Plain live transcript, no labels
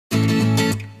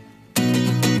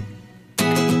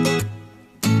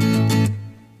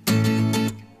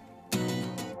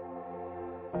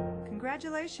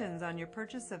Congratulations on your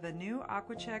purchase of a new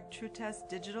AquaCheck TruTest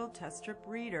digital test strip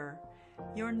reader.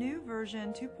 Your new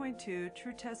version 2.2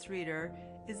 TruTest reader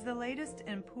is the latest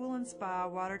in pool and spa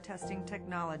water testing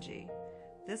technology.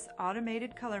 This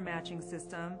automated color matching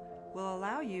system will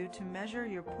allow you to measure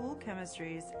your pool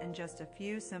chemistries in just a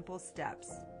few simple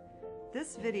steps.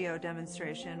 This video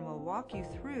demonstration will walk you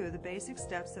through the basic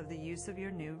steps of the use of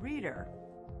your new reader.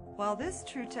 While this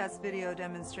TruTest video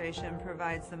demonstration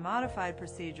provides the modified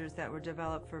procedures that were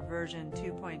developed for version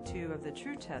 2.2 of the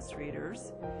TruTest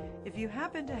readers, if you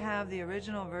happen to have the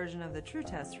original version of the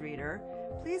TruTest reader,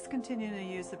 please continue to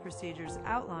use the procedures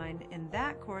outlined in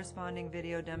that corresponding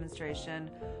video demonstration,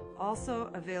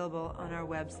 also available on our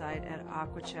website at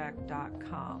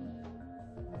aquacheck.com.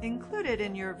 Included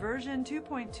in your version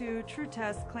 2.2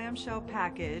 TruTest clamshell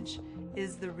package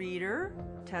is the reader,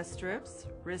 test strips,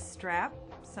 wrist strap,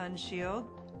 sun shield,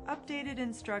 updated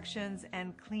instructions,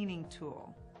 and cleaning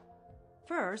tool.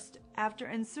 First, after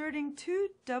inserting two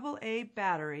AA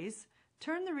batteries,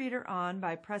 turn the reader on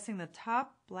by pressing the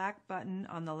top black button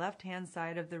on the left-hand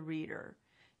side of the reader.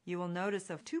 You will notice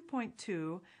a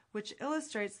 2.2, which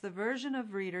illustrates the version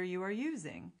of reader you are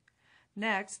using.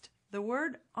 Next, the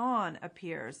word ON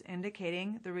appears,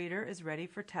 indicating the reader is ready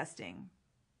for testing.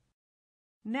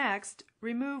 Next,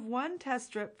 remove one test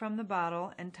strip from the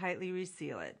bottle and tightly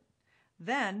reseal it.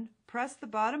 Then, press the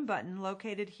bottom button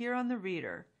located here on the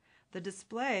reader. The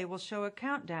display will show a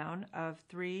countdown of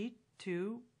 3,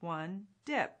 2, 1,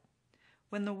 dip.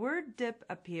 When the word dip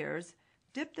appears,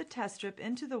 dip the test strip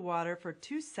into the water for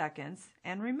 2 seconds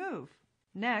and remove.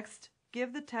 Next,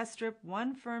 give the test strip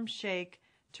one firm shake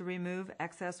to remove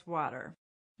excess water.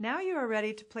 Now you are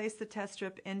ready to place the test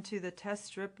strip into the test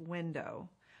strip window.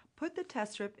 Put the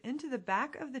test strip into the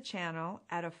back of the channel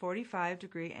at a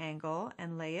 45-degree angle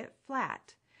and lay it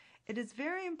flat. It is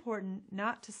very important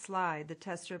not to slide the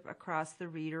test strip across the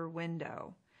reader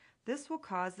window. This will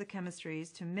cause the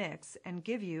chemistries to mix and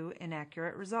give you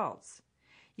inaccurate results.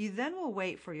 You then will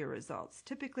wait for your results,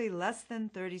 typically less than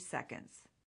 30 seconds.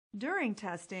 During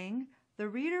testing, the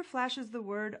reader flashes the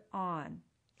word ON,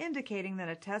 indicating that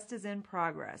a test is in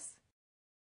progress.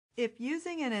 If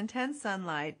using in intense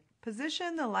sunlight,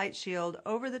 position the light shield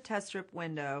over the test strip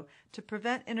window to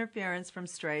prevent interference from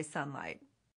stray sunlight.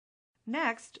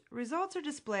 Next, results are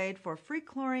displayed for free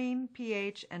chlorine,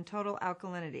 pH, and total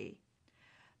alkalinity.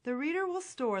 The reader will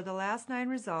store the last 9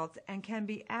 results and can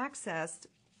be accessed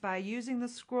by using the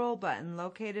scroll button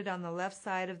located on the left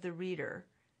side of the reader.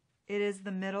 It is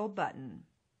the middle button.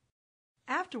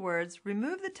 Afterwards,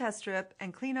 remove the test strip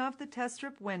and clean off the test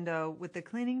strip window with the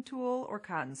cleaning tool or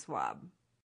cotton swab.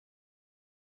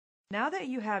 Now that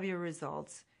you have your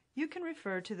results, you can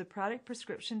refer to the product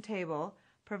prescription table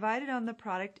provided on the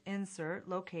product insert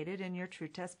located in your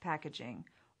TruTest packaging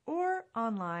or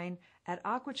online at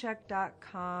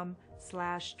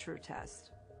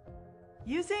aquacheck.com/TruTest.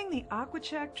 Using the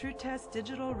AquaCheck TruTest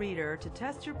digital reader to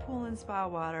test your pool and spa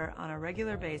water on a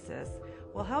regular basis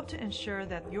will help to ensure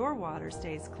that your water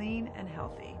stays clean and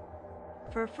healthy.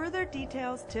 For further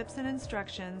details, tips, and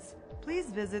instructions, please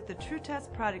visit the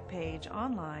TruTest product page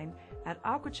online at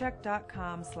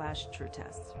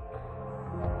aquacheck.com/TruTest.